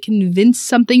I have to convince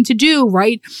something to do,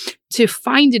 right? To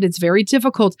find it, it's very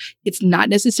difficult. It's not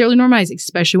necessarily normalized,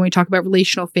 especially when we talk about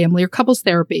relational, family, or couples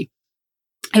therapy.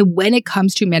 And when it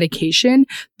comes to medication,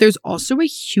 there's also a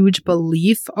huge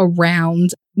belief around,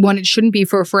 one, it shouldn't be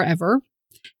for forever,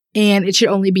 and it should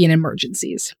only be in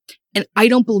emergencies. And I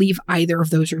don't believe either of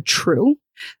those are true.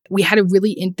 We had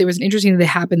there was an interesting thing that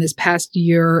happened this past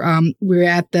year. We were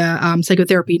at the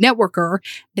Psychotherapy Networker,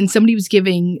 and somebody was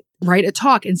giving, a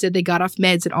talk and said they got off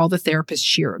meds and all the therapists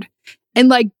cheered. And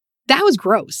like, that was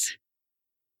gross.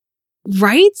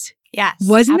 Right? Yes.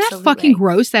 Wasn't absolutely. That fucking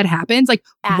gross that happens? Like,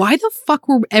 why the fuck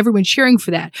were everyone cheering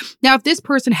for that? Now, if this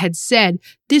person had said,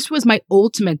 this was my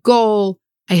ultimate goal,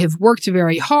 I have worked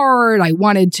very hard, I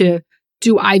wanted to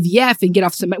do IVF and get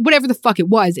off some, whatever the fuck it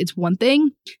was, it's one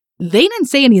thing. They didn't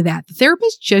say any of that. The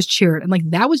therapist just cheered. And like,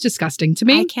 that was disgusting to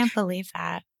me. I can't believe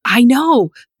that. I know,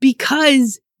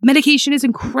 because medication is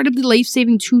incredibly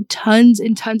life-saving to tons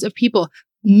and tons of people.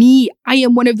 Me, I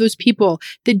am one of those people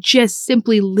that just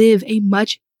simply live a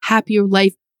much happier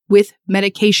life with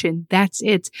medication. That's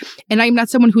it. And I'm not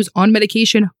someone who's on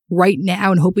medication right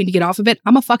now and hoping to get off of it.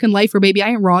 I'm a fucking lifer, baby. I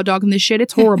ain't raw dogging this shit.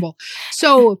 It's horrible.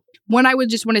 So what I would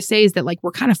just want to say is that like, we're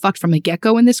kind of fucked from the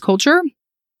get-go in this culture,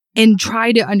 and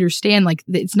try to understand like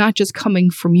that it's not just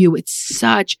coming from you. It's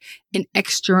such an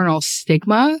external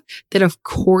stigma that of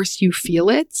course you feel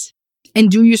it.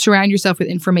 And do you surround yourself with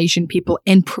information, people,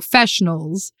 and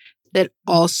professionals that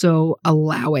also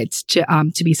allow it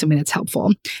to be something that's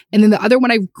helpful. And then the other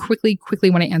one I quickly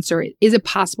want to answer, is it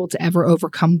possible to ever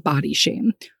overcome body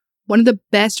shame? One of the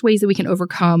best ways that we can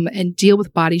overcome and deal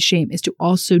with body shame is to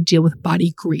also deal with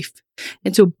body grief.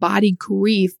 And so body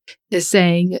grief is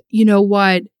saying, you know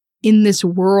what? In this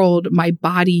world, my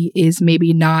body is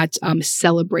maybe not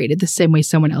celebrated the same way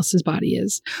someone else's body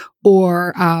is.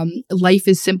 Or life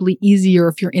is simply easier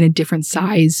if you're in a different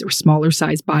size or smaller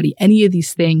size body, any of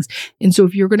these things. And so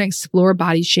if you're going to explore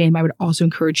body shame, I would also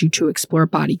encourage you to explore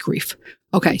body grief.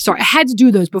 Okay, sorry, I had to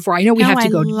do those before. I know we have to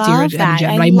go to Dear Em and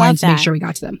Jen, but I wanted to make sure we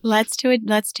got to them. Let's do it.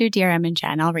 Let's do Dear Em and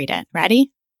Jen. I'll read it.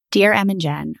 Ready? Dear Em and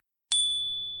Jen.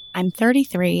 I'm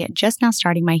 33, just now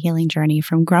starting my healing journey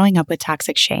from growing up with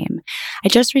toxic shame. I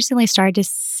just recently started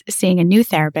seeing a new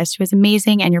therapist who was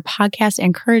amazing, and your podcast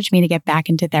encouraged me to get back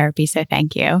into therapy, so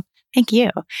thank you. Thank you.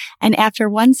 And after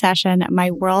one session,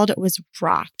 my world was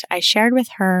rocked. I shared with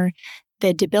her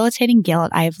the debilitating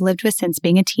guilt I have lived with since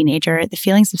being a teenager, the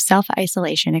feelings of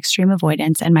self-isolation, extreme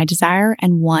avoidance, and my desire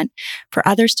and want for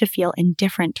others to feel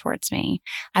indifferent towards me.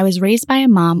 I was raised by a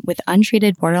mom with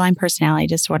untreated borderline personality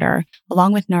disorder,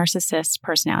 along with narcissist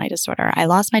personality disorder. I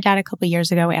lost my dad a couple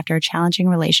years ago after a challenging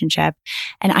relationship,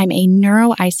 and I'm a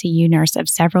neuro ICU nurse of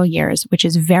several years, which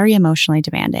is very emotionally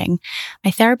demanding.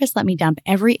 My therapist let me dump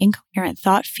every incoherent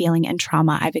thought, feeling, and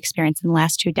trauma I've experienced in the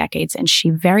last 2 decades, and she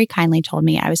very kindly told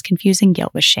me I was confusing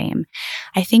guilt with shame.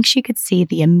 I think she could see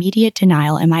the immediate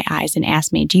denial in my eyes and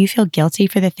asked me, do you feel guilty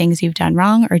for the things you've done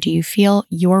wrong, or do you feel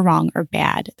you're wrong or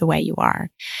bad the way you are?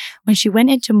 When she went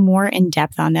into more in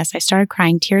depth on this, I started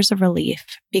crying tears of relief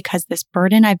because this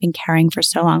burden I've been carrying for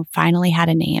so long finally had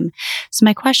a name. So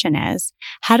my question is,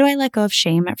 how do I let go of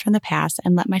shame from the past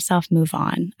and let myself move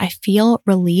on? I feel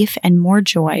relief and more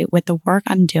joy with the work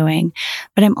I'm doing,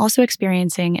 but I'm also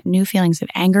experiencing new feelings of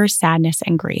anger, sadness,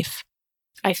 and grief.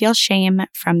 I feel shame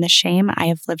from the shame I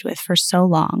have lived with for so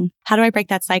long. How do I break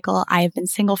that cycle? I have been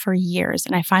single for years,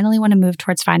 and I finally want to move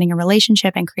towards finding a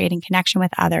relationship and creating connection with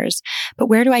others. But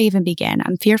where do I even begin?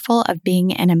 I'm fearful of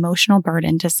being an emotional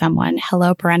burden to someone.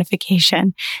 Hello,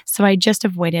 parentification. So I just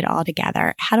avoid it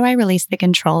altogether. How do I release the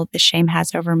control the shame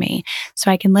has over me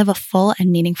so I can live a full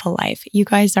and meaningful life? You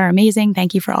guys are amazing.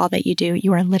 Thank you for all that you do.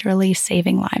 You are literally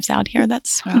saving lives out here.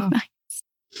 That's so nice.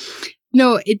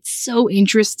 No, it's so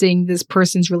interesting. This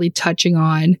person's really touching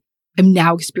on, I'm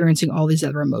now experiencing all these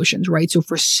other emotions, right? So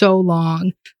for so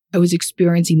long, I was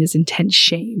experiencing this intense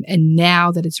shame. And now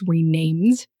that it's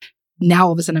renamed, now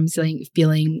all of a sudden I'm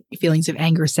feeling feelings of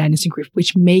anger, sadness, and grief,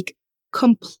 which make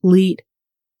complete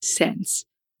sense.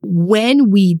 When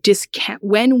we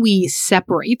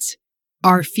separate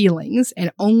our feelings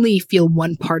and only feel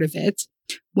one part of it,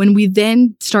 when we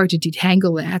then start to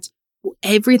detangle that,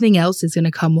 everything else is going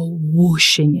to come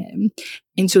whooshing in.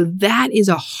 And so that is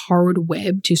a hard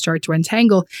web to start to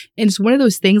untangle. And it's one of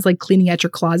those things like cleaning out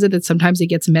your closet that sometimes it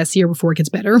gets messier before it gets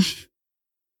better.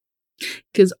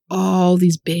 Because all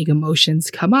these big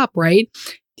emotions come up, right? I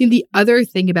think the other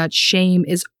thing about shame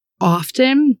is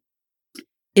often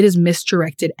it is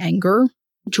misdirected anger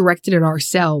directed at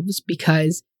ourselves,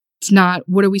 because it's not,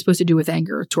 what are we supposed to do with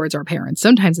anger towards our parents?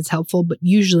 Sometimes it's helpful, but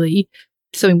usually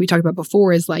something we talked about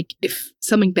before is like, if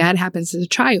something bad happens as a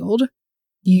child,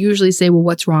 you usually say, well,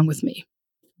 what's wrong with me?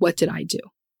 What did I do?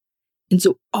 And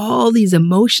so all these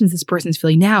emotions this person's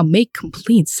feeling now make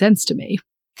complete sense to me.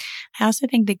 I also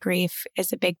think the grief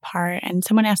is a big part. And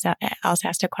someone else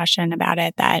asked a question about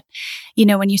it that,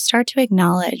 when you start to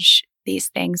acknowledge these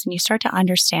things and you start to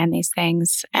understand these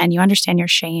things and you understand your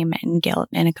shame and guilt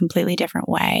in a completely different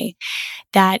way,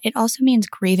 that it also means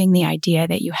grieving the idea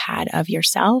that you had of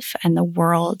yourself and the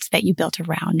world that you built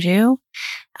around you,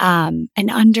 and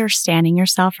understanding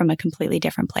yourself from a completely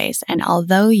different place. And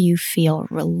although you feel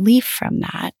relief from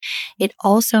that, it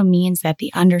also means that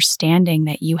the understanding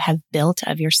that you have built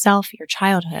of yourself, your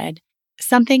childhood,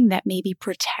 something that maybe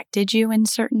protected you in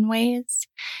certain ways,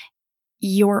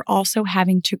 you're also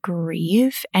having to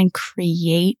grieve and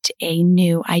create a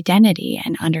new identity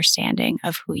and understanding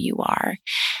of who you are.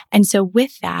 And so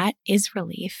with that is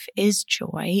relief, is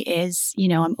joy, is,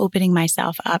 I'm opening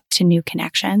myself up to new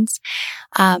connections.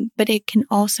 But it can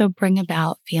also bring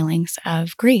about feelings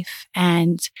of grief,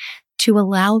 and to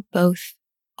allow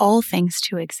all things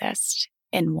to exist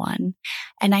in one.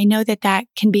 And I know that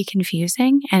can be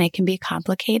confusing and it can be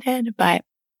complicated, but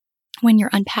when you're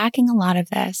unpacking a lot of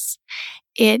this,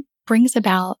 it brings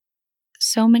about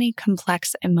so many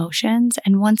complex emotions.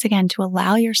 And once again, to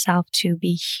allow yourself to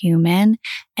be human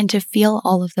and to feel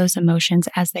all of those emotions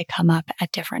as they come up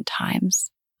at different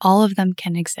times. All of them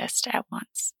can exist at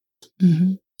once.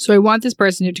 Mm-hmm. So I want this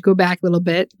person to go back a little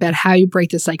bit about how you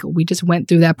break the cycle. We just went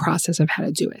through that process of how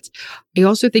to do it. I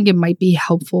also think it might be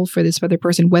helpful for this other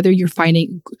person, whether you're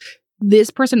finding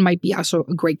this person might be also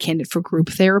a great candidate for group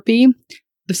therapy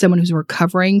of someone who's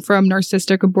recovering from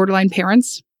narcissistic or borderline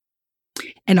parents.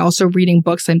 And also reading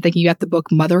books. I'm thinking about the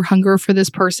book Mother Hunger for this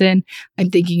person. I'm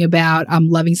thinking about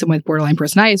loving someone with borderline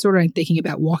personality disorder. I'm thinking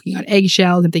about walking on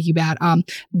eggshells. I'm thinking about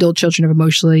adult children of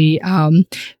emotionally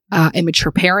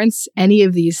immature parents. Any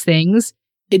of these things,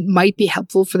 it might be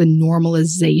helpful for the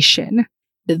normalization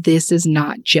that this is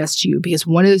not just you. Because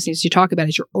one of those things you talk about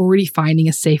is you're already finding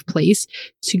a safe place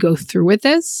to go through with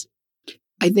this.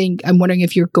 I'm wondering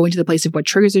if you're going to the place of what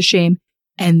triggers the shame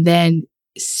and then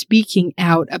speaking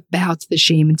out about the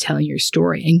shame and telling your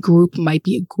story. And group might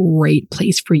be a great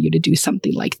place for you to do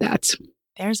something like that.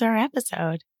 There's our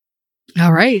episode.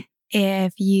 All right.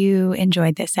 If you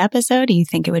enjoyed this episode, you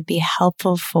think it would be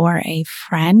helpful for a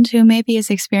friend who maybe is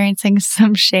experiencing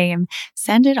some shame,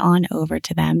 send it on over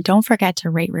to them. Don't forget to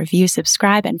rate, review,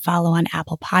 subscribe, and follow on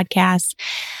Apple Podcasts.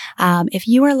 If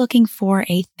you are looking for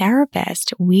a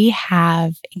therapist, we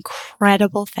have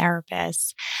incredible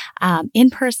therapists in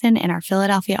person in our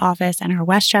Philadelphia office and our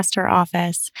Westchester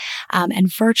office, and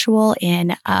virtual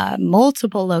in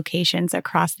multiple locations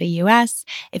across the U.S.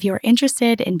 If you're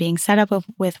interested in being set up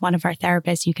with one of our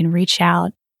therapists, you can reach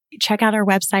out. Check out our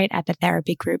website at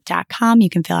thetherapygroup.com. You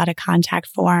can fill out a contact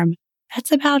form.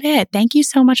 That's about it. Thank you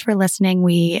so much for listening.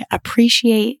 We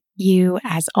appreciate you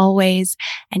as always.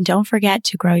 And don't forget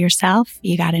to grow yourself.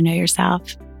 You got to know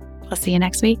yourself. We'll see you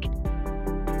next week.